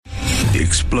The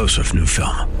explosive new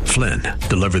film, Flynn,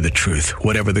 deliver the truth,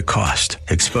 whatever the cost,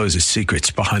 exposes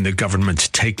secrets behind the government's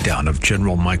takedown of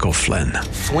General Michael Flynn.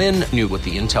 Flynn knew what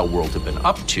the intel world had been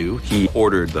up to. He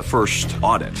ordered the first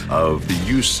audit of the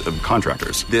use of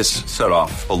contractors. This set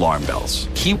off alarm bells.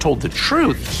 He told the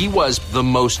truth. He was the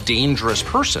most dangerous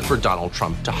person for Donald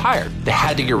Trump to hire. They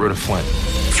had to get rid of Flynn.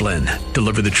 Flynn,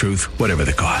 deliver the truth, whatever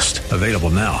the cost. Available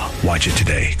now. Watch it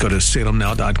today. Go to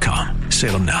salemnow.com.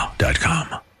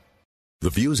 salemnow.com. The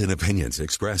views and opinions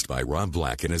expressed by Rob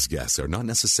Black and his guests are not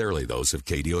necessarily those of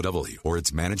KDOW or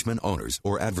its management, owners,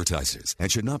 or advertisers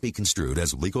and should not be construed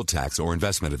as legal, tax, or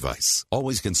investment advice.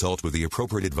 Always consult with the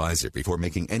appropriate advisor before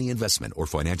making any investment or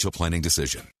financial planning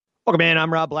decision. Welcome in.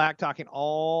 I'm Rob Black, talking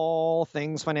all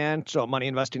things financial, money,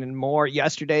 investing, and more.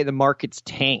 Yesterday, the markets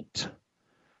tanked.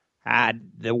 Had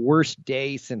the worst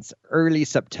day since early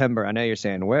September. I know you're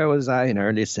saying, where was I in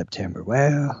early September?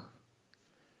 Well,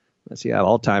 unless you have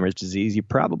Alzheimer's disease, you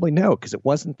probably know, because it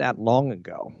wasn't that long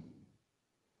ago.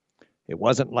 It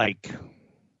wasn't like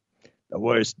the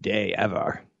worst day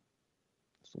ever.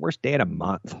 It's the worst day in a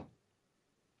month.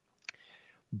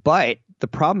 But the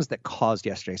problems that caused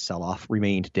yesterday's sell-off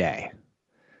remain today.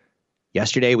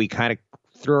 Yesterday, we kind of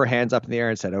threw our hands up in the air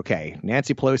and said, okay,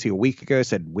 Nancy Pelosi a week ago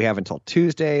said we have until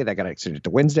Tuesday. That got extended to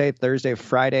Wednesday, Thursday,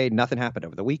 Friday. Nothing happened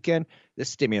over the weekend. This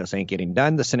stimulus ain't getting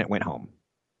done. The Senate went home.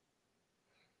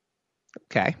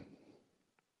 Okay.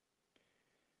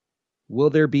 Will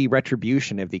there be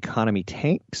retribution if the economy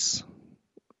tanks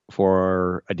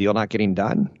for a deal not getting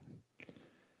done?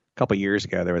 A couple of years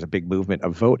ago, there was a big movement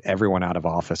of vote everyone out of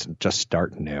office and just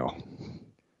start new.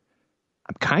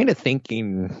 I'm kind of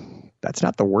thinking that's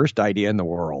not the worst idea in the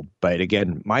world. But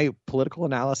again, my political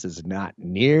analysis is not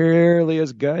nearly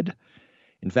as good.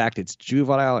 In fact, it's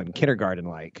juvenile and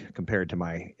kindergarten-like compared to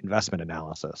my investment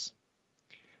analysis.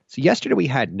 So yesterday we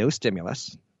had no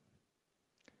stimulus.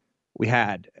 We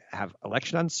have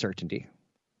election uncertainty.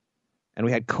 And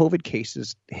we had COVID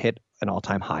cases hit an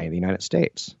all-time high in the United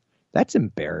States. That's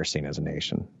embarrassing as a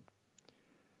nation.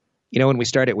 You know, when we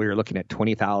started, we were looking at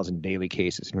 20,000 daily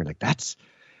cases. And we were like,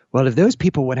 well, if those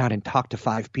people went out and talked to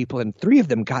 5 people and 3 of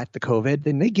them got the COVID,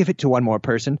 then they give it to 1 more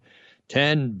person.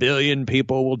 10 billion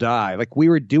people will die. Like, we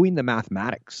were doing the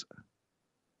mathematics.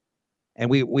 And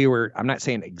we were, I'm not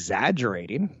saying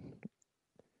exaggerating.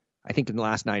 I think in the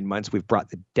last 9 months, we've brought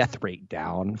the death rate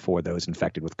down for those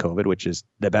infected with COVID, which is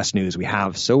the best news we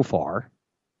have so far.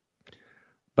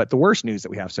 But the worst news that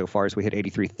we have so far is we hit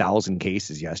 83,000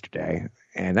 cases yesterday,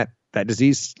 and that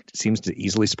disease seems to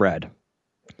easily spread.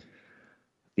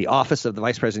 The office of the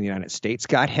Vice President of the United States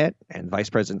got hit, and the Vice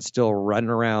President's still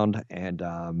running around and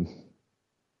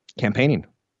campaigning.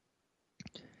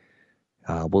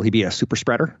 Will he be a super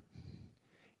spreader?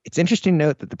 It's interesting to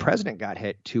note that the president got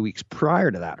hit 2 weeks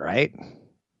prior to that, right?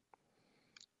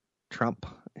 Trump,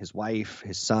 his wife,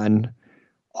 his son,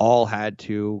 all had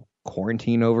to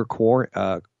quarantine over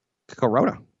Corona.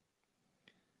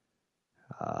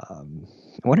 I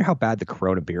wonder how bad the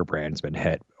Corona beer brand's been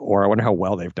hit, or I wonder how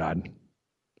well they've done.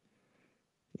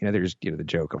 You know, there's the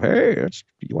joke of, hey,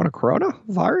 you want a Corona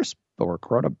virus or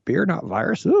Corona beer, not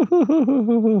virus?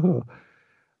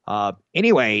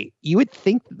 Anyway, you would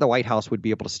think that the White House would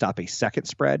be able to stop a second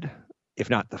spread, if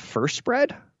not the first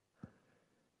spread.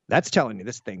 That's telling you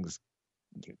this thing's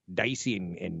dicey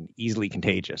and easily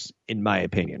contagious, in my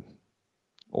opinion.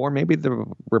 Or maybe the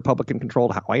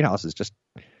Republican-controlled White House is just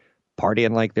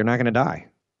partying like they're not going to die,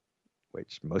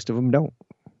 which most of them don't.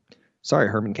 Sorry,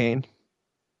 Herman Cain.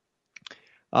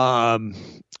 I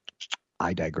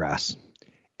digress.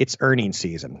 It's earnings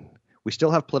season. We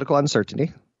still have political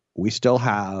uncertainty. We still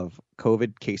have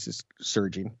COVID cases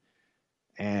surging,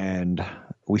 and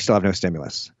we still have no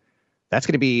stimulus. That's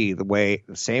going to be the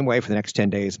same way for the next 10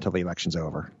 days until the election's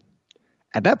over.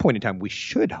 At that point in time, we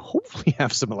should hopefully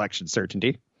have some election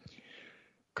certainty.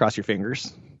 Cross your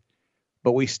fingers.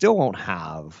 But we still won't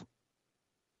have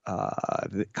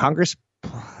the Congress.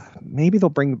 Maybe they'll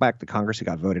bring back the Congress who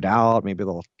got voted out. Maybe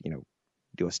they'll,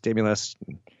 do a stimulus.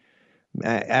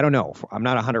 I don't know. I'm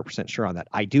not 100% sure on that.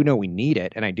 I do know we need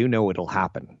it, and I do know it'll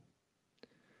happen.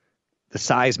 The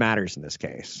size matters in this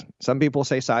case. Some people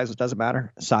say size doesn't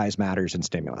matter. Size matters in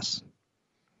stimulus.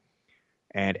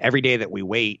 And every day that we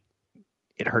wait,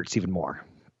 it hurts even more,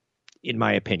 in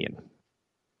my opinion.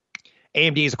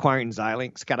 AMD is acquiring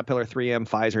Xilinx, Caterpillar, 3M,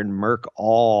 Pfizer, and Merck,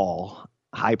 all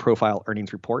high-profile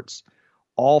earnings reports.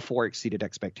 All 4 exceeded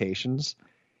expectations.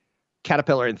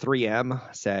 Caterpillar and 3M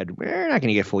said, we're not going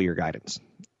to get full-year guidance.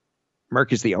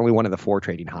 Merck is the only one of the 4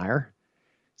 trading higher.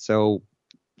 So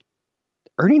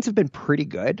earnings have been pretty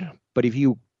good, but if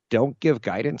you don't give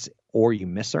guidance or you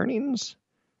miss earnings,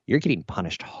 you're getting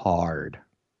punished hard.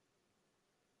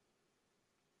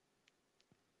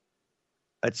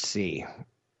 Let's see.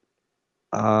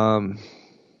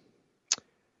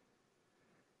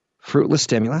 Fruitless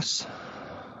stimulus.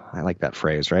 I like that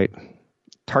phrase, right?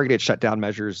 Targeted shutdown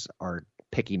measures are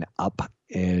picking up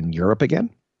in Europe again.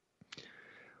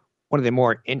 One of the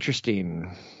more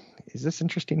interesting, is this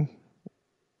interesting?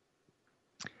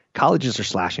 Colleges are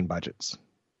slashing budgets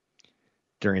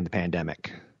during the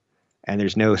pandemic, and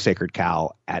there's no sacred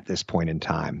cow at this point in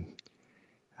time.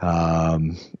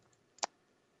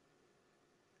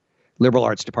 Liberal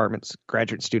arts departments,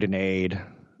 graduate student aid,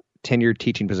 tenured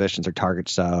teaching positions are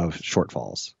targets of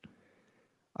shortfalls.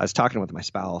 I was talking with my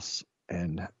spouse,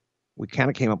 and we kind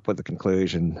of came up with the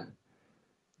conclusion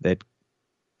that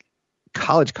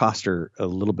college costs are a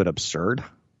little bit absurd.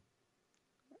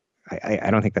 I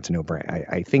don't think that's a no-brainer.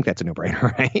 I think that's a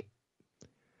no-brainer, right?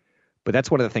 But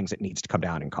that's one of the things that needs to come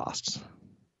down in costs.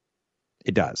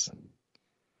 It does.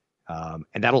 And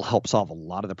that'll help solve a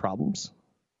lot of the problems.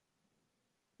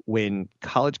 When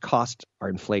college costs are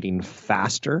inflating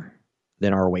faster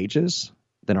than our wages,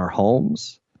 than our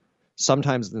homes,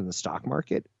 sometimes than the stock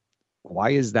market,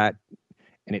 why is that?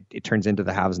 And it turns into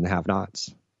the haves and the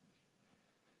have-nots.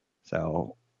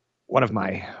 So one of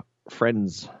my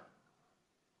friends,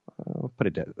 I'll put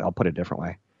it a different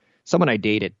way. Someone I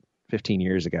dated 15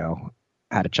 years ago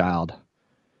had a child,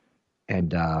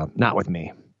 and not with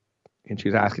me. And she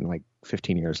was asking like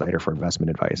 15 years later for investment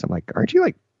advice. I'm like, aren't you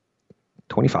like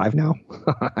 25 now?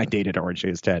 I dated her when she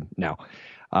was 10. No.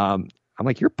 I'm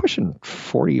like, you're pushing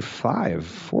 45,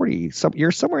 40.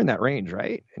 You're somewhere in that range,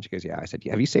 right? And she goes, yeah. I said,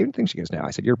 have you saved anything? She goes, no.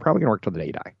 I said, you're probably going to work till the day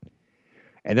you die.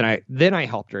 And then I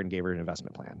helped her and gave her an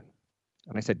investment plan.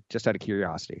 And I said, just out of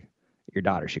curiosity, your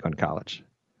daughter, she going to college?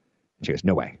 And she goes,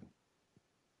 no way.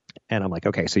 And I'm like,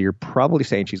 okay, so you're probably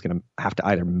saying she's going to have to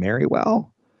either marry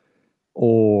well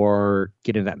or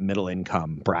get in that middle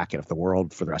income bracket of the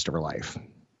world for the rest of her life.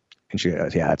 And she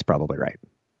goes, yeah, that's probably right.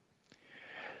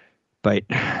 But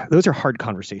those are hard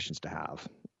conversations to have.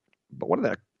 But one of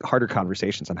the harder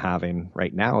conversations I'm having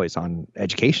right now is on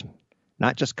education,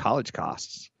 not just college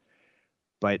costs,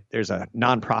 but there's a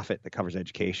nonprofit that covers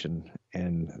education.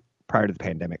 And prior to the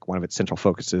pandemic, one of its central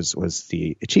focuses was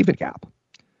the achievement gap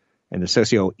and the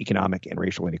socioeconomic and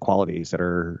racial inequalities that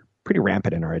are pretty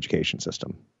rampant in our education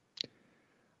system.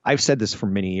 I've said this for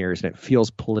many years, and it feels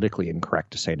politically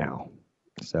incorrect to say now.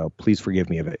 So please forgive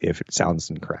me if it sounds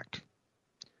incorrect.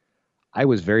 I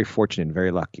was very fortunate and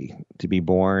very lucky to be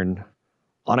born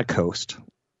on a coast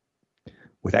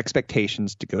with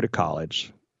expectations to go to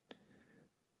college.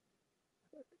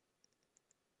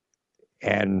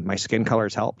 And my skin color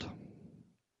has helped.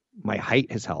 My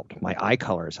height has helped. My eye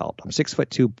color has helped. I'm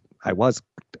 6'2". I was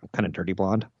kind of dirty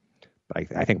blonde, but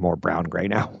I think more brown gray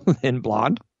now than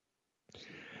blonde.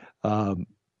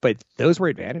 But those were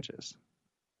advantages.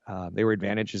 They were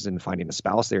advantages in finding a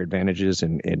spouse. They were advantages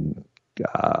in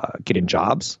getting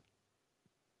jobs.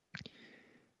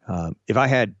 If I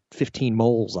had 15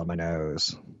 moles on my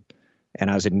nose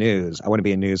and I was in news, I wouldn't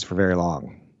be in news for very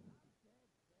long.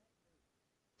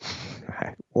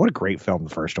 What a great film, the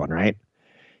first one, right?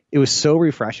 It was so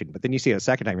refreshing. But then you see it a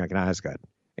second time, you're like, not as good.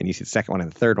 And you see the second one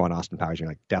and the third one, Austin Powers, you're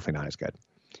like, definitely not as good.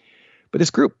 But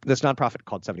this group, this nonprofit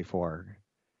called 74,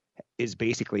 is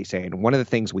basically saying one of the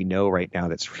things we know right now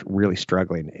that's really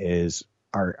struggling is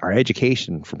our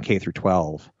education from K through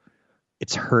 12.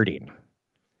 It's hurting.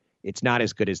 It's not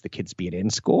as good as the kids being in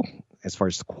school as far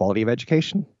as the quality of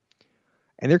education.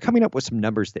 And they're coming up with some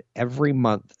numbers that every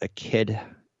month a kid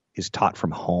is taught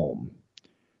from home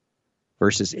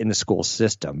versus in the school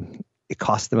system, it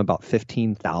costs them about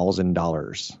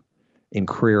 $15,000 in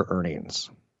career earnings.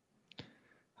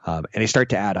 And they start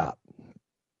to add up.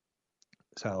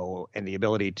 So, and the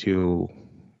ability to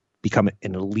become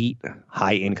an elite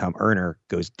high income earner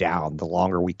goes down the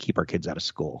longer we keep our kids out of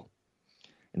school.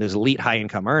 And those elite high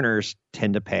income earners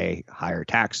tend to pay higher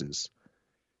taxes,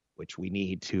 which we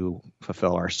need to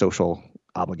fulfill our social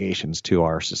obligations to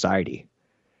our society.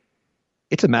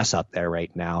 It's a mess up there right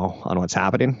now on what's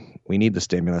happening. We need the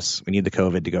stimulus. We need the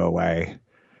COVID to go away.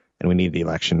 And we need the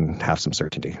election to have some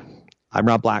certainty. I'm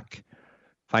Rob Black.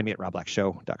 Find me at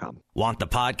robblackshow.com. Want the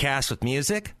podcast with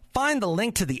music? Find the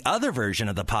link to the other version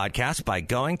of the podcast by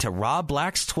going to Rob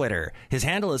Black's Twitter. His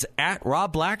handle is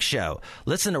 @RobBlackShow.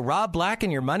 Listen to Rob Black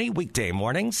and Your Money weekday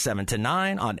mornings, 7 to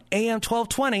 9 on AM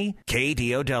 1220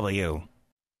 KDOW.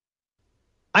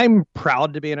 I'm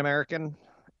proud to be an American.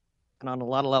 And on a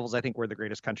lot of levels, I think we're the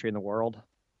greatest country in the world.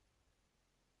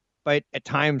 But at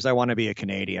times, I want to be a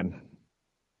Canadian.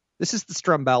 This is the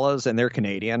Strumbellas, and they're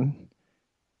Canadian.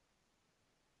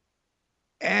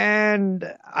 And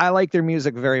I like their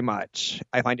music very much.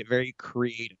 I find it very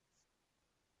creative.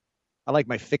 I like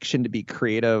my fiction to be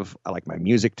creative. I like my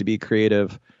music to be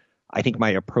creative. I think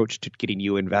my approach to getting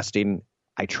you investing,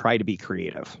 I try to be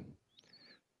creative.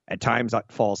 At times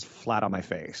that falls flat on my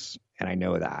face, and I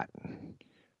know that.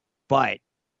 But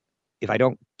if I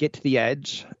don't get to the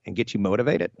edge and get you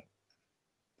motivated,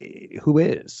 who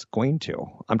is going to?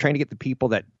 I'm trying to get the people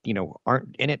that,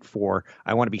 aren't in it for,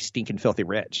 I want to be stinking filthy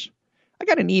rich. I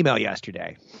got an email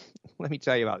yesterday. Let me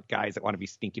tell you about guys that want to be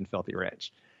stinking filthy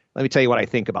rich. Let me tell you what I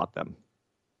think about them.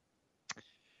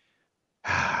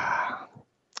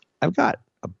 I've got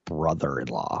a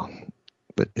brother-in-law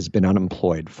that has been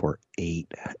unemployed for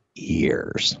 8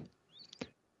 years.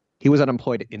 He was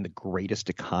unemployed in the greatest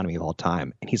economy of all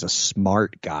time, and he's a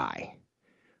smart guy.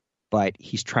 But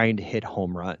he's trying to hit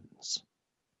home runs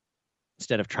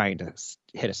instead of trying to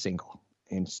hit a single,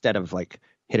 instead of like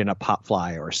hitting a pop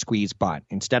fly or a squeeze bunt.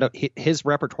 Instead of his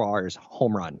repertoire is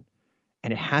home run,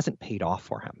 and it hasn't paid off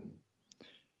for him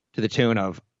to the tune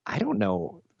of, I don't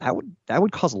know, that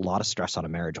would cause a lot of stress on a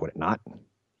marriage, would it not?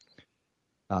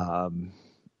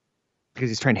 Because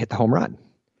he's trying to hit the home run.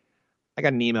 I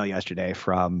got an email yesterday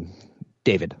from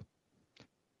David.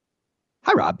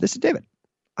 Hi, Rob. This is David.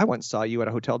 I once saw you at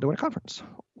a hotel doing a conference.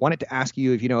 Wanted to ask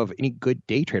you if you know of any good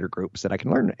day trader groups that I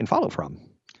can learn and follow from.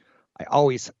 I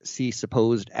always see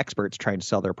supposed experts trying to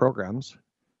sell their programs,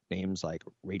 names like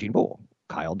Raging Bull,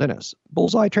 Kyle Dennis,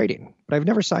 Bullseye Trading, but I've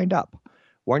never signed up.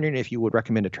 Wondering if you would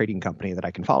recommend a trading company that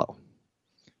I can follow.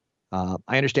 I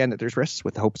understand that there's risks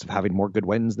with the hopes of having more good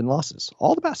wins than losses.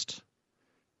 All the best.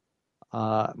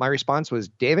 My response was,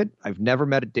 David, I've never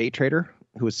met a day trader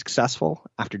who was successful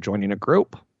after joining a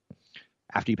group.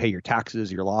 After you pay your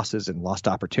taxes, your losses, and lost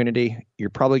opportunity,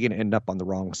 you're probably going to end up on the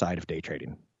wrong side of day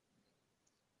trading.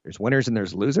 There's winners and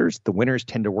there's losers. The winners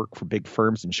tend to work for big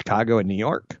firms in Chicago and New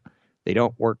York. They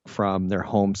don't work from their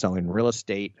home selling real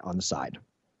estate on the side.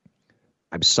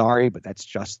 I'm sorry, but that's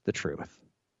just the truth.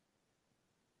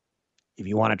 If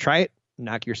you want to try it,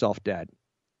 knock yourself dead.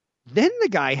 Then the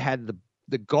guy had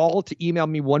the gall to email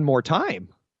me one more time.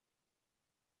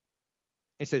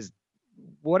 He says,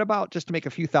 what about just to make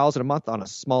a few thousand a month on a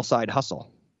small side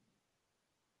hustle?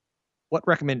 What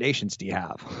recommendations do you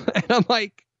have? And I'm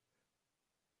like,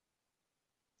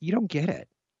 you don't get it.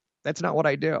 That's not what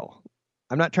I do.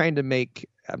 I'm not trying to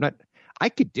I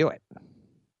could do it.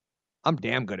 I'm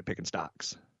damn good at picking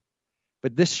stocks.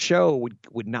 But this show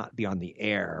would not be on the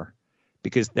air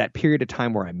because that period of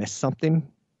time where I missed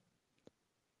something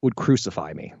would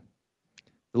crucify me.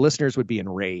 The listeners would be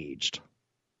enraged.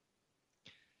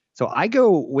 So I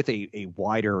go with a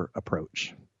wider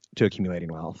approach to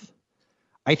accumulating wealth.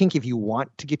 I think if you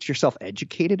want to get yourself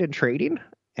educated in trading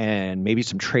and maybe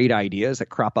some trade ideas that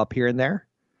crop up here and there,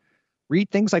 read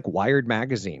things like Wired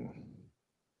Magazine.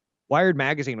 Wired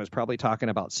Magazine was probably talking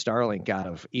about Starlink out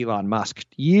of Elon Musk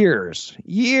years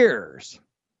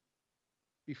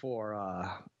before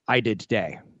I did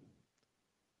today.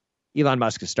 Elon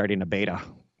Musk is starting a beta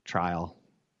trial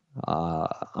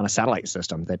on a satellite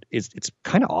system that it's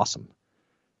kind of awesome.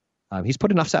 He's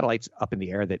put enough satellites up in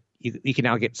the air that you can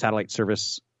now get satellite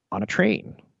service on a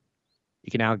train.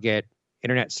 You can now get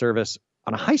internet service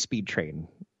on a high-speed train.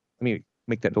 Let me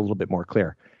make that a little bit more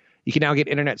clear. You can now get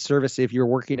internet service if you're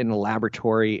working in a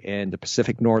laboratory in the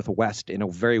Pacific Northwest in a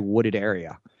very wooded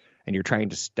area and you're trying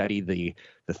to study the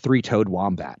three-toed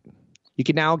wombat. You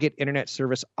can now get internet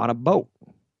service on a boat,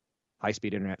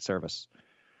 high-speed internet service.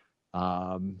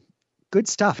 Good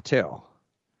stuff, too.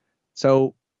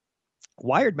 So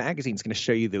Wired Magazine is going to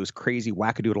show you those crazy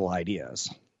wackadoodle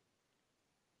ideas.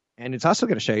 And it's also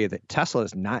going to show you that Tesla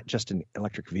is not just an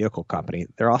electric vehicle company.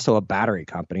 They're also a battery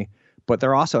company. But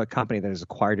they're also a company that has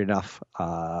acquired enough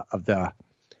of the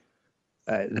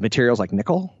materials like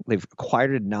nickel. They've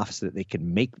acquired enough so that they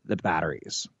can make the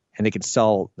batteries and they can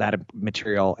sell that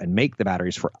material and make the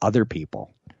batteries for other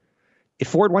people. If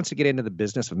Ford wants to get into the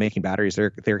business of making batteries, they're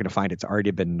going to find it's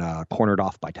already been cornered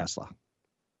off by Tesla.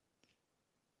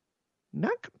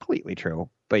 Not completely true,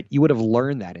 but you would have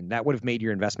learned that, and that would have made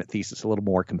your investment thesis a little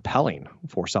more compelling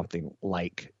for something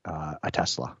like a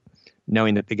Tesla.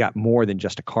 Knowing that they got more than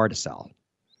just a car to sell.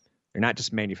 They're not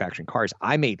just manufacturing cars.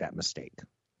 I made that mistake.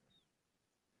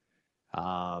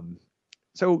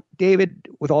 So, David,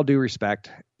 with all due respect,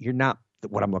 you're not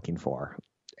what I'm looking for.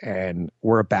 And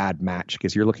we're a bad match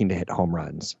because you're looking to hit home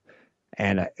runs.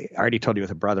 And I already told you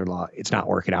with a brother-in-law, it's not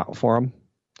working out for him.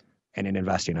 And in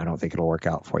investing, I don't think it'll work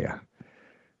out for you.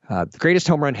 The greatest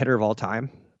home run hitter of all time,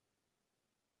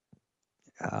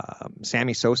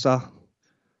 Sammy Sosa.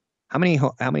 How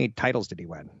many titles did he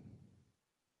win?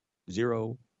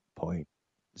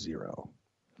 0.0.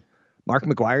 Mark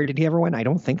McGuire, did he ever win? I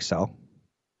don't think so.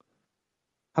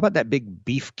 How about that big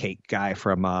beefcake guy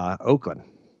from Oakland,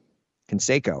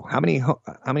 Canseco? How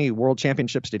many world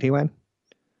championships did he win?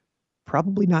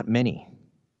 Probably not many.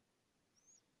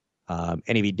 And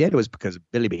if he did, it was because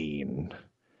of Billy Bean.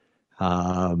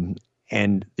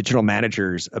 And the general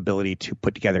manager's ability to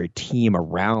put together a team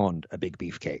around a big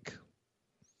beefcake.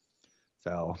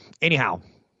 So anyhow,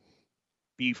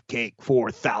 beefcake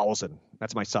 4,000.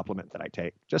 That's my supplement that I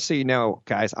take. Just so you know,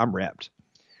 guys, I'm ripped.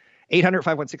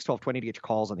 800-516-1220 to get your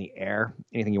calls on the air.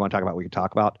 Anything you want to talk about, we can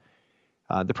talk about.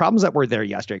 The problems that were there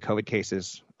yesterday, COVID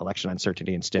cases, election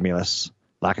uncertainty, and stimulus,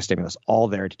 lack of stimulus, all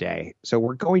there today. So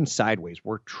we're going sideways.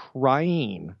 We're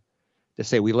trying to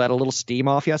say we let a little steam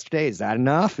off yesterday. Is that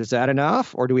enough? Is that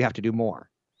enough? Or do we have to do more?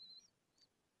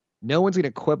 No one's going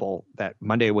to quibble that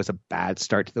Monday was a bad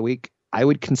start to the week. I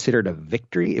would consider it a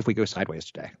victory if we go sideways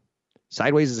today.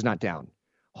 Sideways is not down.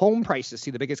 Home prices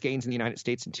see the biggest gains in the United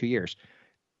States in 2 years.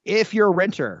 If you're a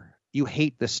renter, you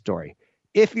hate this story.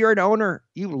 If you're an owner,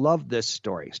 you love this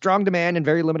story. Strong demand and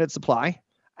very limited supply,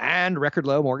 and record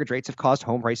low mortgage rates have caused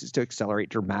home prices to accelerate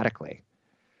dramatically.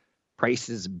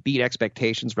 Prices beat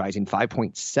expectations, rising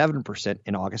 5.7%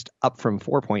 in August, up from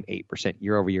 4.8%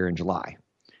 year over year in July.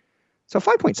 So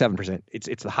 5.7%,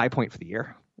 it's the high point for the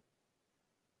year.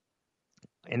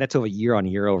 And that's over year on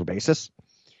year over basis.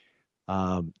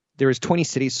 There is 20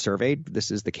 cities surveyed.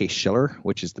 This is the Case-Shiller,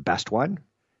 which is the best one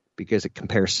because it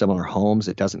compares similar homes.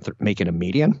 It doesn't make it a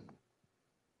median.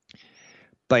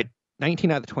 But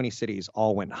 19 out of the 20 cities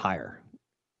all went higher.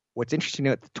 What's interesting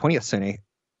to note, the 20th city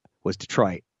was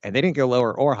Detroit, and they didn't go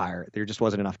lower or higher. There just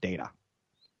wasn't enough data.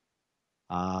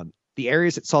 The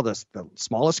areas that saw the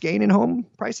smallest gain in home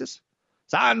prices,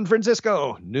 San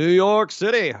Francisco, New York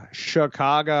City,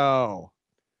 Chicago.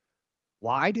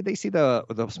 Why did they see the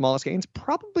smallest gains?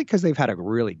 Probably because they've had a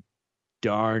really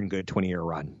darn good 20-year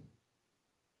run.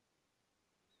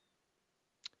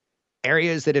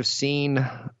 Areas that have seen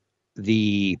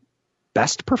the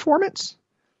best performance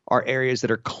are areas that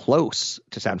are close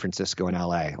to San Francisco and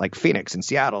LA, like Phoenix and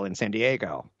Seattle and San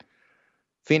Diego.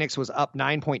 Phoenix was up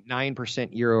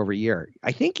 9.9% year over year.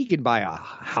 I think you could buy a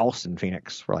house in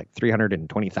Phoenix for like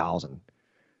 $320,000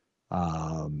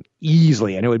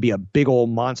 easily, and it would be a big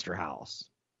old monster house.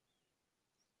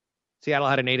 Seattle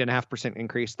had an 8.5%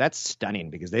 increase. That's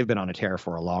stunning because they've been on a tear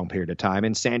for a long period of time.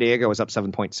 And San Diego was up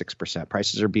 7.6%.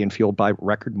 Prices are being fueled by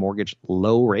record mortgage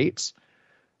low rates.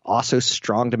 Also,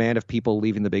 strong demand of people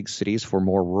leaving the big cities for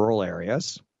more rural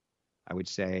areas. I would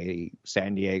say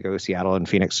San Diego, Seattle, and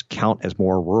Phoenix count as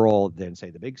more rural than,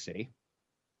 say, the big city.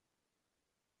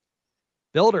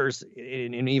 Builders,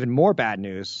 in even more bad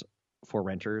news for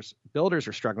renters, builders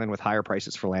are struggling with higher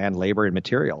prices for land, labor, and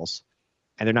materials,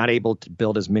 and they're not able to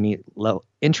build as many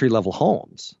entry-level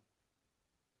homes.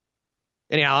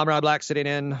 Anyhow, I'm Rob Black sitting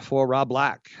in for Rob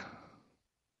Black.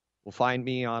 We'll find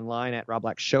me online at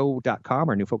robblackshow.com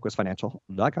or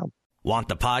newfocusfinancial.com. Want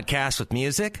the podcast with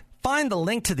music? Find the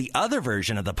link to the other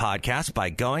version of the podcast by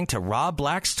going to Rob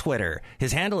Black's Twitter.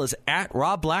 His handle is at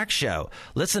Rob Black Show.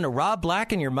 Listen to Rob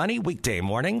Black and Your Money weekday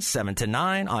mornings, 7 to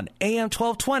 9 on AM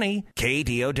 1220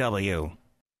 KDOW.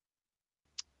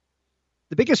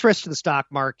 The biggest risk to the stock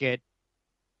market,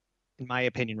 in my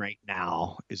opinion, right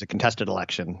now, is a contested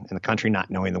election and the country not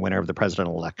knowing the winner of the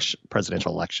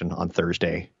presidential election on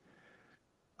Thursday.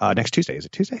 Next Tuesday. Is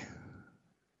it Tuesday? Is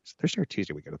it Thursday or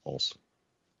Tuesday we go to the polls?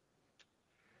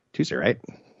 Tuesday, right?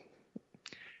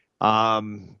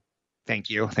 Thank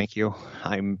you.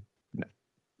 I'm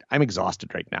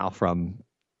exhausted right now from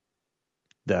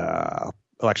the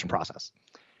election process.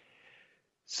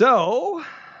 So,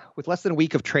 with less than a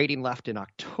week of trading left in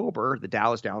October, the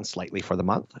Dow is down slightly for the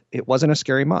month. It wasn't a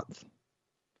scary month.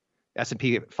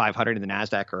 S&P 500 and the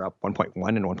NASDAQ are up 1.1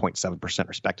 and 1.7%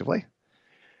 respectively.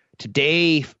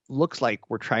 Today looks like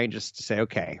we're trying just to say,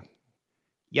 okay,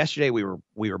 yesterday we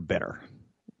were bitter.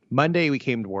 Monday we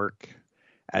came to work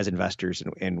as investors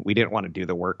and we didn't want to do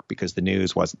the work because the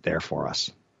news wasn't there for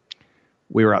us.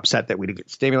 We were upset that we didn't get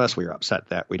stimulus. We were upset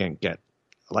that we didn't get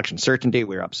election certainty.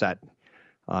 We were upset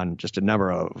on just a number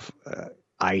of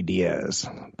ideas.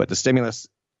 But the stimulus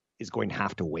is going to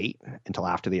have to wait until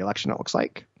after the election, it looks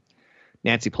like.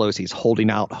 Nancy Pelosi is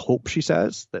holding out hope, she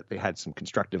says, that they had some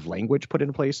constructive language put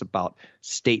in place about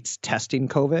states testing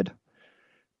COVID.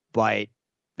 But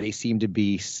they seem to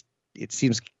be, it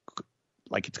seems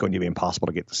like it's going to be impossible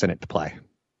to get the Senate to play.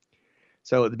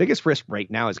 So the biggest risk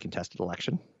right now is contested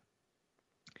election.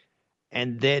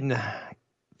 And then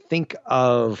think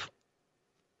of,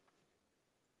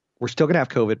 we're still going to have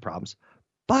COVID problems,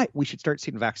 but we should start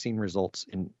seeing vaccine results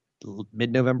in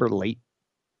mid-November, late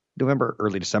November,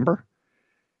 early December.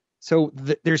 So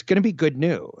there's going to be good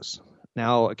news.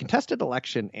 Now, a contested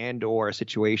election and or a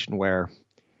situation where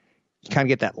you kind of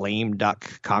get that lame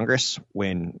duck Congress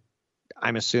when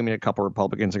I'm assuming a couple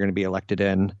Republicans are going to be elected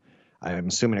in. I'm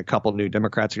assuming a couple new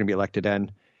Democrats are going to be elected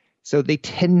in. So they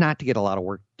tend not to get a lot of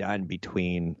work done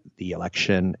between the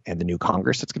election and the new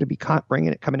Congress that's going to be coming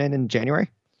in January.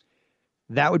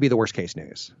 That would be the worst case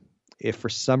news. If for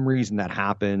some reason that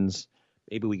happens,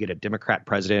 maybe we get a Democrat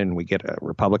president and we get a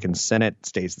Republican Senate,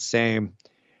 stays the same.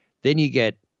 Then you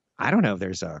get, I don't know if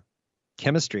there's a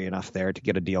chemistry enough there to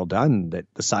get a deal done that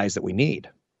the size that we need.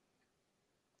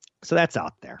 So that's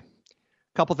out there.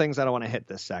 A couple things I don't want to hit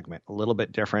this segment. A little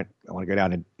bit different. I want to go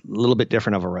down a little bit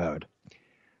different of a road.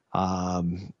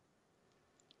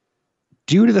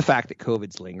 Due to the fact that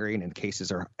COVID's lingering and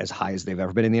cases are as high as they've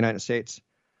ever been in the United States,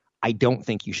 I don't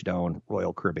think you should own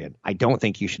Royal Caribbean. I don't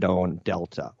think you should own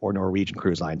Delta or Norwegian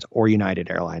Cruise Lines or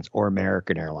United Airlines or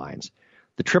American Airlines.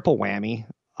 The triple whammy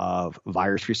of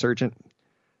virus resurgence,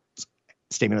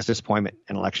 stimulus disappointment,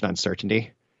 and election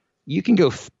uncertainty. You can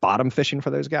go bottom fishing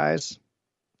for those guys,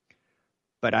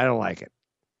 but I don't like it.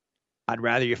 I'd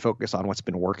rather you focus on what's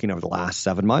been working over the last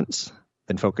 7 months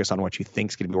than focus on what you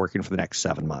think is going to be working for the next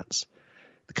 7 months.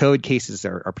 The COVID cases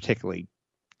are particularly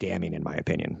damning, in my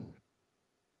opinion.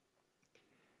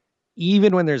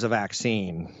 Even when there's a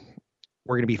vaccine,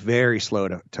 we're going to be very slow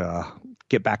to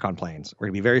get back on planes. We're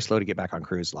going to be very slow to get back on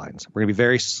cruise lines. We're going to be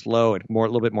very slow and a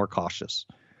little bit more cautious.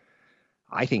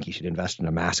 I think you should invest in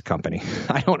a mask company.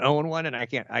 I don't own one, and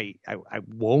I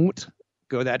won't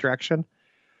go that direction.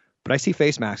 But I see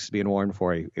face masks being worn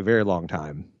for a very long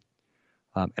time.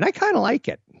 And I kind of like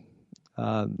it.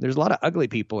 There's a lot of ugly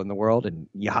people in the world, and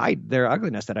you hide their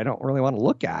ugliness that I don't really want to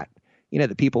look at. You know,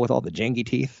 the people with all the jangy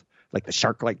teeth, like the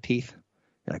shark-like teeth.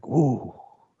 You're like, ooh,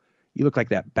 you look like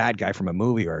that bad guy from a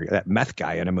movie or that meth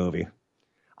guy in a movie.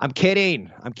 I'm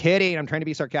kidding. I'm trying to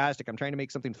be sarcastic. I'm trying to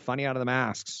make something funny out of the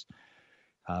masks.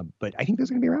 But I think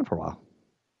those are going to be around for a while.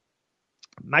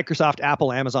 Microsoft,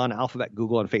 Apple, Amazon, Alphabet,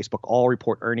 Google, and Facebook all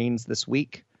report earnings this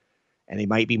week, and they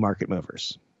might be market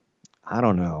movers. I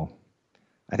don't know.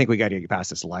 I think we got to get past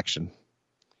this election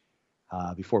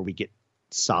before we get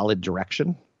solid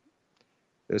direction.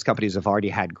 Those companies have already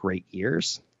had great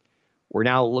years. We're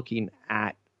now looking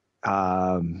at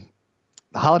the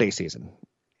holiday season,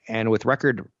 and with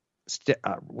record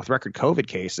COVID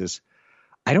cases,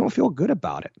 I don't feel good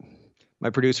about it. My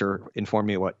producer informed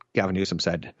me what Gavin Newsom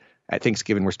said. At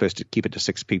Thanksgiving, we're supposed to keep it to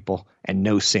 6 people and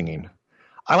no singing.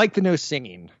 I like the no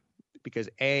singing because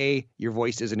A, your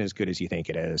voice isn't as good as you think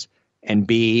it is, and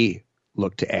B,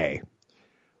 look to A.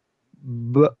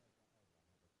 But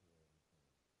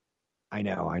I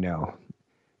know.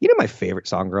 You know my favorite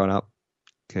song growing up,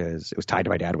 because it was tied to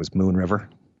my dad, was Moon River.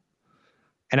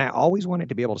 And I always wanted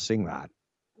to be able to sing that.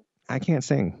 I can't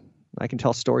sing. I can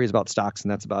tell stories about stocks,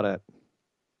 and that's about it.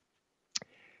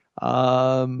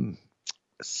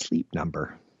 Sleep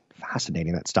Number.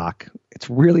 Fascinating, that stock. It's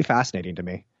really fascinating to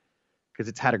me because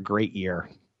it's had a great year.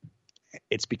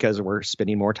 It's because we're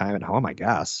spending more time at home, I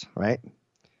guess, right?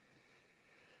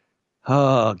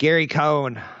 Oh, Gary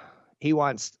Cohn. He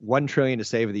wants $1 trillion to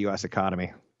save the U.S.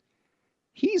 economy.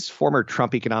 He's former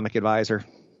Trump economic advisor.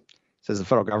 Says the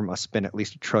federal government must spend at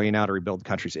least $1 trillion now to rebuild the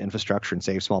country's infrastructure and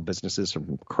save small businesses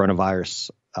from coronavirus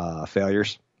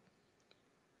failures.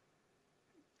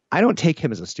 I don't take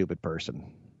him as a stupid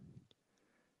person.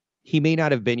 He may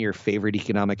not have been your favorite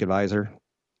economic advisor.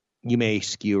 You may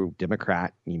skew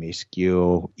Democrat.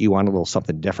 You want a little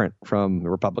something different from the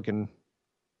Republican.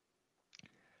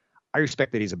 I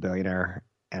respect that he's a billionaire,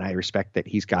 and I respect that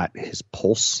he's got his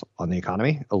pulse on the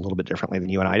economy a little bit differently than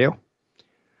you and I do.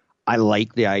 I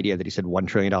like the idea that he said $1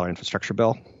 trillion infrastructure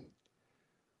bill.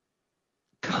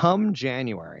 Come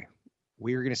January,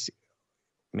 we're going to see,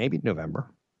 maybe November,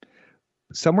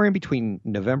 somewhere in between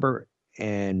November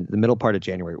and the middle part of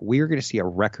January, we are going to see a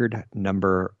record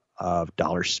number of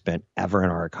dollars spent ever in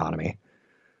our economy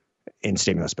in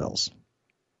stimulus bills.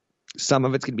 Some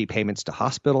of it's going to be payments to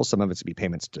hospitals. Some of it's going to be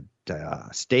payments to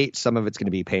states. Some of it's going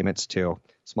to be payments to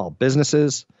small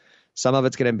businesses. Some of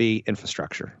it's going to be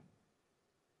infrastructure.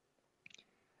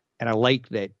 And I like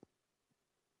that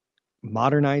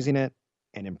modernizing it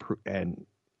and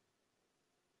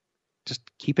just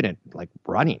keeping it like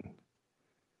running.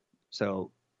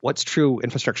 So what's true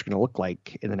infrastructure going to look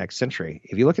like in the next century?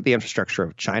 If you look at the infrastructure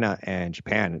of China and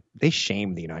Japan, they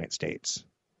shame the United States.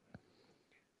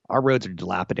 Our roads are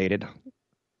dilapidated.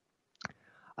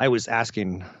 I was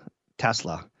asking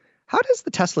Tesla, how does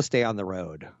the Tesla stay on the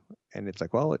road? And it's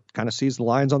like, well, it kind of sees the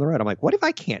lines on the road. I'm like, what if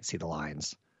I can't see the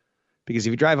lines? Because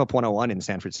if you drive up 101 in the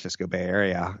San Francisco Bay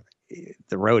Area,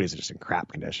 the road is just in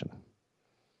crap condition.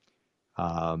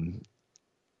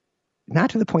 Not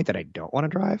to the point that I don't want to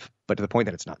drive, but to the point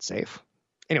that it's not safe.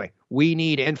 Anyway, we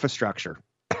need infrastructure.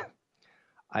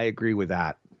 I agree with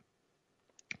that.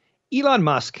 Elon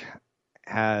Musk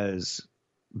has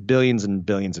billions and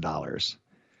billions of dollars.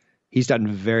 He's done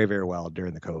very, very well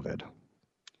during the COVID.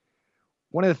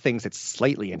 One of the things that's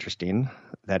slightly interesting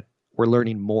that we're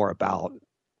learning more about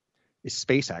is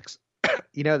SpaceX.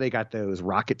 You know, they got those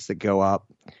rockets that go up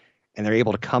and they're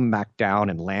able to come back down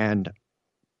and land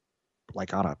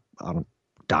like on a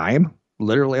dime,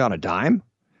 literally on a dime.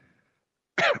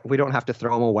 We don't have to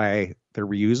throw them away. They're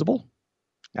reusable.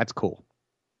 That's cool.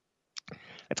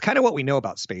 That's kind of what we know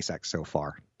about SpaceX so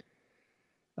far.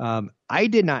 I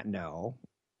did not know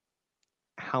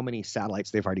how many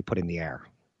satellites they've already put in the air.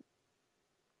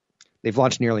 They've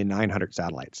launched nearly 900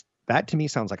 satellites. That to me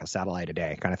sounds like a satellite a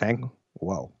day kind of thing.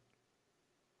 Whoa.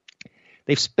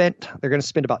 They're going to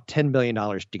spend about $10 billion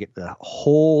to get the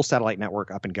whole satellite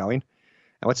network up and going.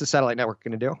 And what's the satellite network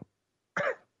going to do?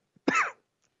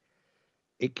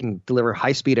 It can deliver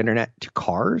high-speed internet to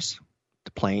cars,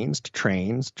 to planes, to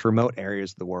trains, to remote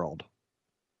areas of the world.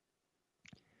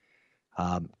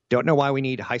 Don't know why we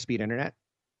need high-speed internet.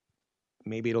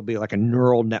 Maybe it'll be like a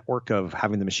neural network of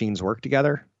having the machines work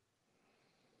together.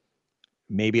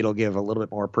 Maybe it'll give a little bit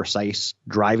more precise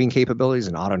driving capabilities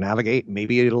and auto-navigate.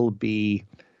 Maybe it'll be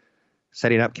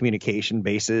setting up communication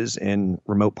bases in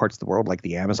remote parts of the world like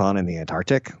the Amazon and the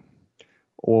Antarctic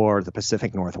or the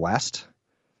Pacific Northwest.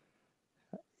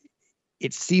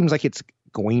 It seems like it's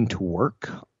going to work.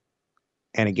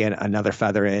 And again, another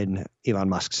feather in Elon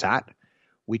Musk's hat.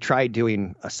 We tried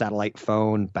doing a satellite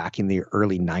phone back in the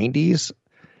early 90s,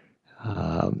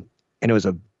 and it was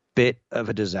a bit of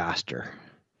a disaster.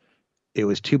 It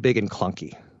was too big and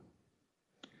clunky.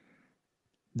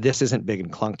 This isn't big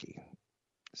and clunky.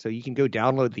 So you can go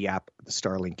download the app, the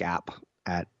Starlink app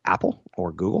at Apple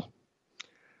or Google.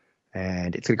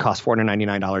 And it's going to cost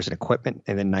 $499 in equipment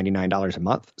and then $99 a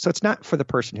month. So it's not for the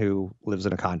person who lives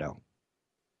in a condo.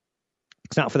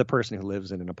 It's not for the person who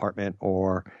lives in an apartment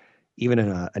or even in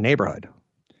a neighborhood.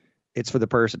 It's for the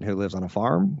person who lives on a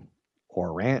farm or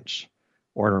a ranch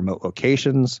or in remote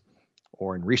locations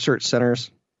or in research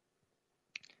centers.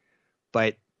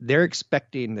 But they're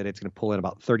expecting that it's going to pull in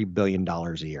about $30 billion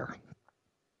a year,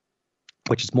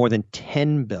 which is more than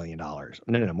 $10 billion.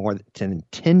 No, more than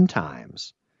 10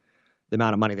 times the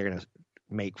amount of money they're going to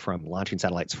make from launching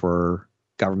satellites for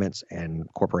governments and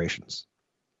corporations.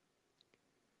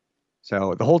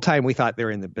 So the whole time we thought they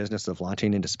were in the business of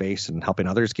launching into space and helping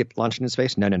others get launched into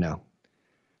space. No.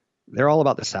 They're all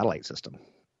about the satellite system.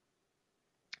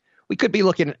 We could be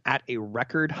looking at a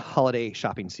record holiday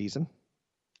shopping season.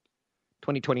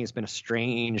 2020 has been a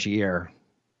strange year.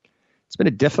 It's been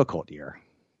a difficult year.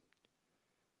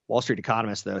 Wall Street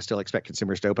economists, though, still expect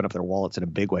consumers to open up their wallets in a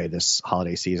big way this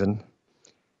holiday season,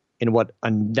 in what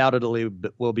undoubtedly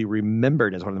will be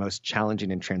remembered as one of the most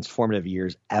challenging and transformative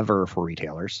years ever for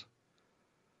retailers.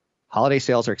 Holiday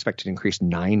sales are expected to increase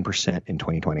 9% in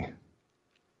 2020.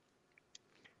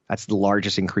 That's the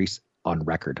largest increase on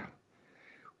record.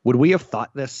 Would we have thought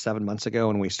this 7 months ago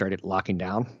when we started locking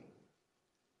down?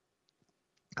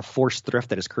 A forced thrift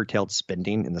that has curtailed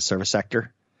spending in the service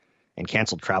sector and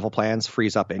canceled travel plans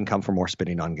frees up income for more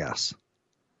spending on guests.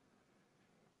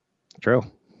 True.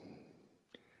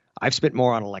 I've spent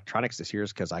more on electronics this year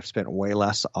because I've spent way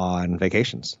less on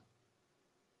vacations.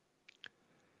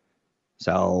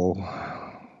 So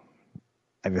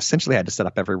I've essentially had to set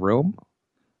up every room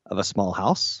of a small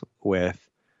house with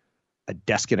a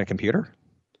desk and a computer.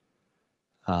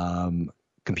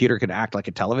 Computer can act like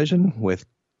a television with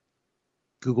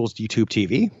Google's YouTube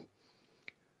TV.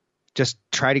 Just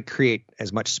try to create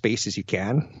as much space as you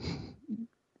can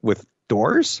with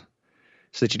doors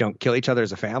so that you don't kill each other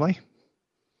as a family.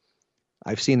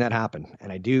 I've seen that happen,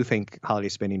 and I do think holiday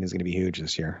spending is going to be huge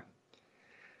this year.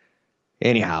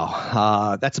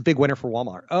 Anyhow, that's a big winner for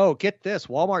Walmart. Oh, get this.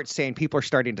 Walmart's saying people are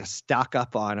starting to stock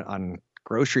up on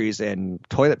groceries and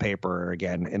toilet paper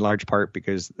again, in large part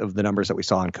because of the numbers that we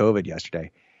saw on COVID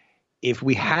yesterday. If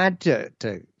we had to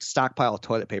stockpile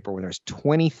toilet paper when there's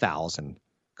 20,000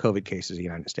 COVID cases in the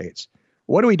United States,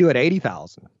 what do we do at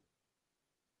 80,000?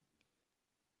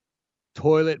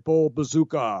 Toilet bowl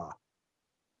bazooka.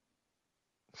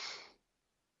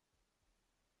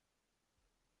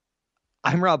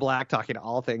 I'm Rob Black, talking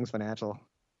all things financial.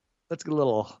 Let's get a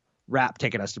little rap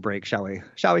taking us to break, shall we?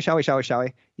 Shall we?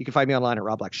 You can find me online at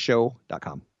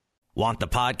robblackshow.com. Want the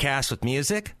podcast with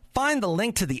music? Find the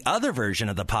link to the other version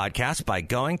of the podcast by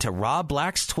going to Rob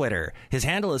Black's Twitter. His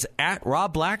handle is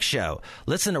 @RobBlackShow.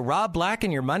 Listen to Rob Black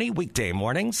and Your Money weekday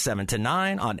mornings, 7 to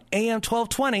 9 on AM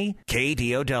 1220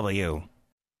 KDOW.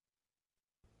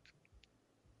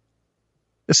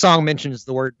 The song mentions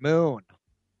the word moon.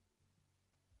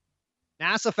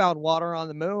 NASA found water on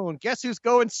the moon. Guess who's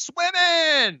going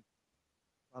swimming?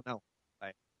 Well, no.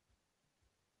 But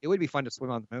it would be fun to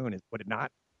swim on the moon, would it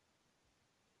not?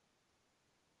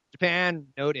 Japan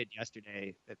noted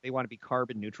yesterday that they want to be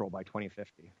carbon neutral by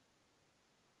 2050.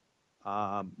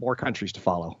 More countries to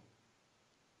follow.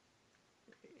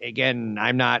 Again,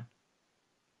 I'm not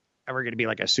ever going to be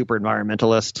like a super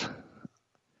environmentalist.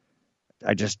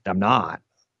 I'm not.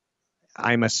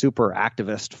 I'm a super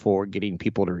activist for getting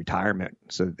people to retirement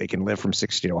so that they can live from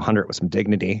 60 to 100 with some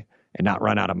dignity and not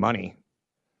run out of money.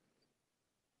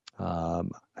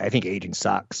 I think aging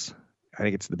sucks. I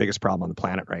think it's the biggest problem on the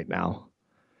planet right now.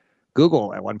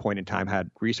 Google at one point in time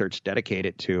had research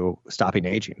dedicated to stopping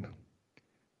aging.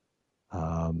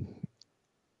 I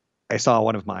saw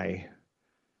one of my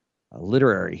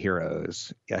literary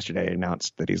heroes yesterday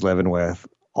announced that he's living with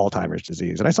Alzheimer's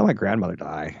disease. And I saw my grandmother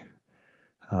die,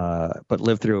 but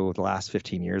lived through the last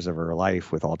 15 years of her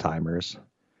life with Alzheimer's.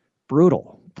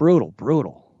 Brutal.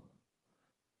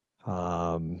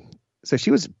 So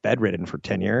she was bedridden for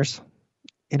 10 years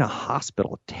in a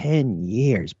hospital, 10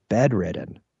 years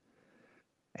bedridden.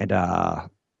 And or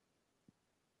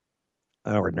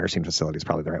nursing facility is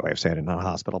probably the right way of saying it, not a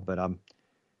hospital, but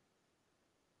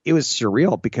it was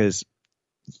surreal because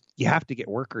you have to get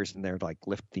workers in there to like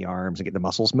lift the arms and get the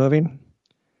muscles moving.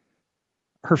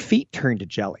 Her feet turned to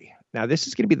jelly. Now, this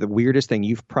is going to be the weirdest thing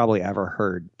you've probably ever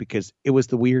heard because it was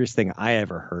the weirdest thing I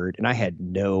ever heard, and I had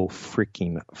no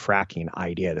fracking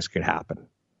idea this could happen.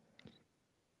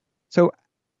 So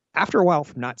after a while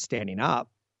from not standing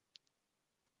up,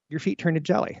 your feet turn to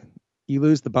jelly. You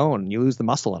lose the bone, you lose the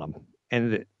muscle in them,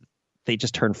 and they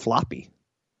just turn floppy.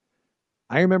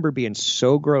 I remember being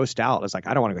so grossed out. I was like,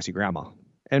 I don't want to go see grandma.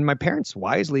 And my parents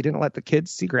wisely didn't let the kids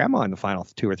see grandma in the final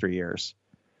 2 or 3 years.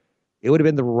 It would have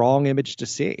been the wrong image to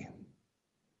see.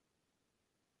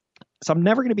 So I'm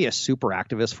never going to be a super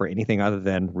activist for anything other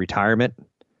than retirement,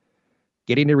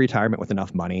 getting to retirement with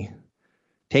enough money,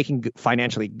 taking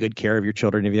financially good care of your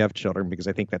children if you have children, because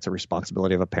I think that's a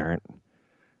responsibility of a parent. And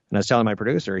I was telling my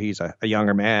producer, he's a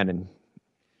younger man and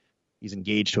he's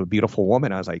engaged to a beautiful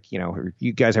woman. I was like, are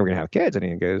you guys ever going to have kids? And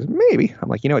he goes, maybe. I'm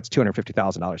like, it's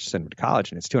 $250,000 to send them to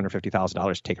college, and it's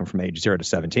 $250,000 to take them from age 0 to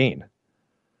 17.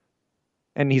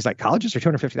 And he's like, colleges are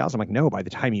 $250,000. I'm like, no, by the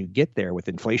time you get there, with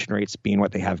inflation rates being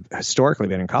what they have historically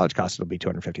been in college costs, it'll be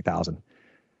 $250,000.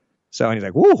 So, and he's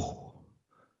like, whoa,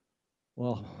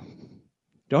 well,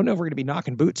 don't know if we're going to be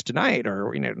knocking boots tonight,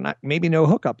 or, maybe no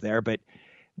hookup there, but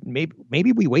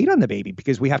maybe we wait on the baby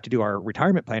because we have to do our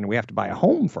retirement plan and we have to buy a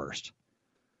home first.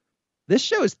 This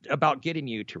show is about getting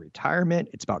you to retirement.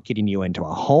 It's about getting you into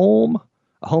a home.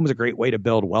 A home is a great way to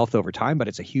build wealth over time, but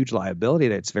it's a huge liability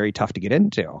that's very tough to get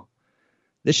into.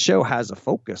 This show has a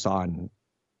focus on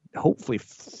hopefully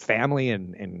family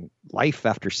and life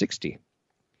after 60.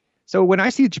 So when I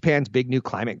see Japan's big new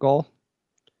climate goal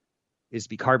is to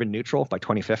be carbon neutral by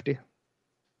 2050,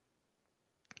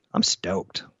 I'm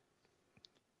stoked.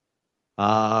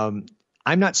 I'm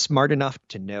not smart enough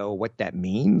to know what that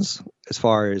means as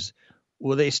far as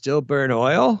will they still burn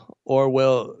oil or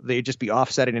will they just be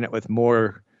offsetting it with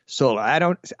more solar? I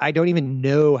don't even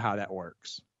know how that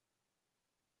works.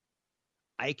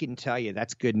 I can tell you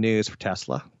that's good news for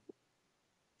Tesla.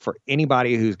 For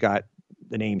anybody who's got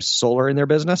the name solar in their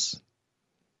business,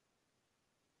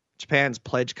 Japan's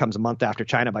pledge comes a month after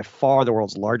China, by far the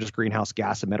world's largest greenhouse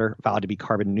gas emitter, vowed to be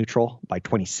carbon neutral by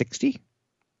 2060.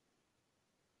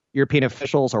 European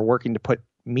officials are working to put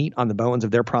meat on the bones of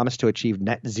their promise to achieve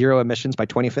net zero emissions by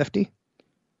 2050.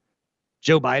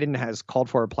 Joe Biden has called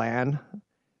for a plan,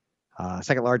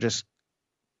 second largest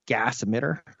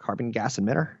carbon gas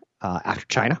emitter, after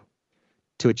China,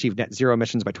 to achieve net zero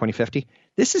emissions by 2050.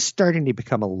 This is starting to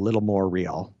become a little more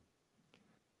real.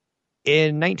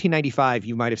 In 1995,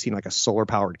 you might have seen like a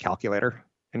solar-powered calculator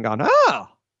and gone, oh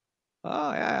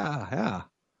yeah.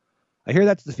 I hear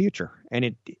that's the future.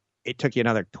 And it took you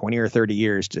another 20 or 30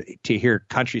 years to hear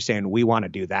countries saying, we want to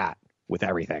do that with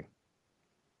everything.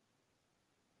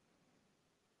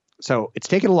 So it's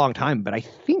taken a long time, but I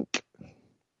think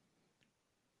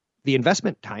the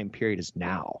investment time period is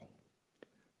now.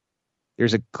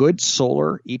 There's a good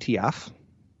solar ETF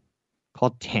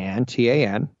called TAN,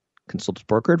 T-A-N, Consultant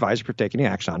Broker Advisor, for taking any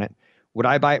action on it. Would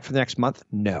I buy it for the next month?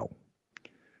 No.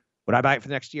 Would I buy it for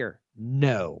the next year?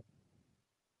 No.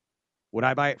 Would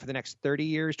I buy it for the next 30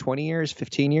 years, 20 years,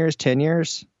 15 years, 10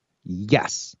 years?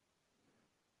 Yes.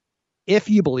 If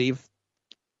you believe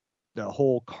the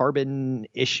whole carbon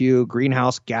issue,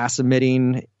 greenhouse gas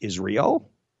emitting is real,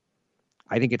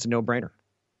 I think it's a no-brainer.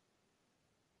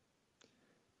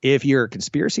 If you're a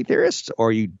conspiracy theorist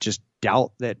or you just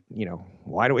doubt that,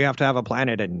 why do we have to have a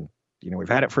planet and, we've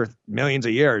had it for millions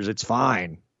of years, it's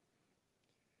fine,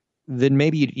 then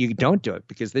maybe you don't do it,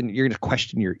 because then you're going to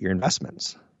question your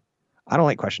investments. I don't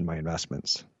like questioning my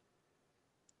investments.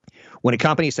 When a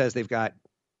company says they've got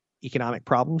economic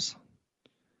problems,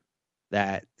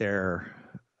 that their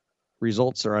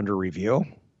results are under review,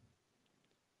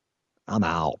 I'm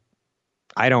out.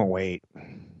 I don't wait.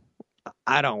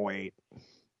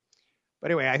 But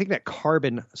anyway, I think that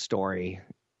carbon story,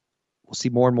 we'll see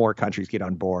more and more countries get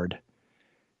on board.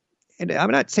 And I'm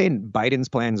not saying Biden's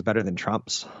plan is better than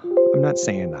Trump's. I'm not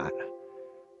saying that.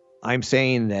 I'm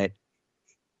saying that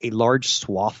a large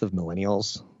swath of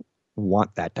millennials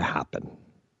want that to happen.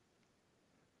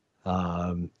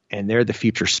 And they're the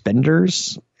future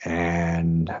spenders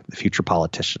and the future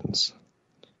politicians.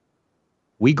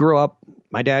 I grew up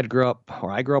with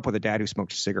a dad who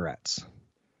smoked cigarettes.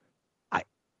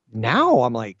 Now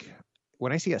I'm like,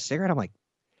 when I see a cigarette, I'm like,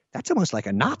 that's almost like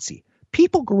a Nazi.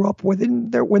 People grew up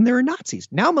when there were Nazis.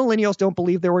 Now millennials don't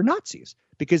believe there were Nazis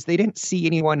because they didn't see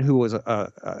anyone who was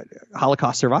a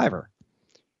Holocaust survivor.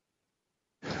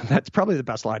 That's probably the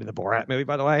best line in the Borat movie,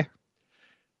 by the way,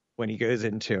 when he goes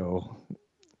into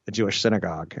the Jewish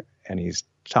synagogue and he's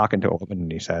talking to a woman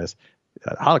and he says,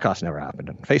 Holocaust never happened,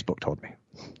 and Facebook told me.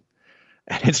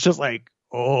 And it's just like,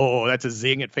 oh, that's a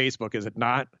zing at Facebook, is it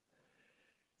not?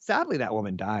 Sadly, that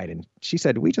woman died, and she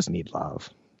said, we just need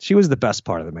love. She was the best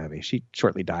part of the movie. She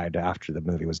shortly died after the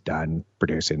movie was done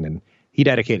producing, and he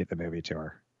dedicated the movie to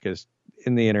her, because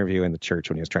in the interview in the church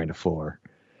when he was trying to fool her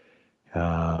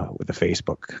with the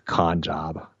Facebook con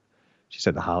job, she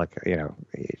said the Holocaust,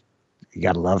 you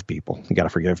got to love people. You got to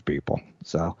forgive people.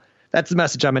 So that's the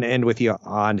message I'm going to end with you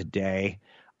on today.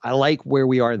 I like where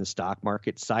we are in the stock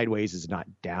market. Sideways is not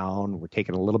down. We're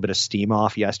taking a little bit of steam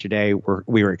off yesterday.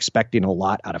 We were expecting a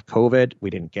lot out of COVID. We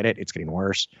didn't get it. It's getting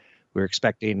worse. We were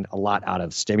expecting a lot out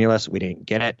of stimulus. We didn't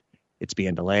get it. It's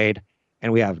being delayed.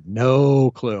 And we have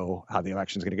no clue how the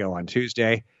election is going to go on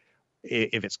Tuesday.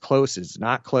 If it's close, it's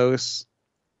not close.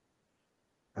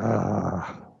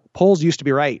 Polls used to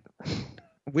be right.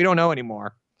 We don't know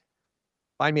anymore.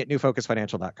 Find me at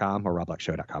newfocusfinancial.com or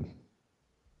robblackshow.com.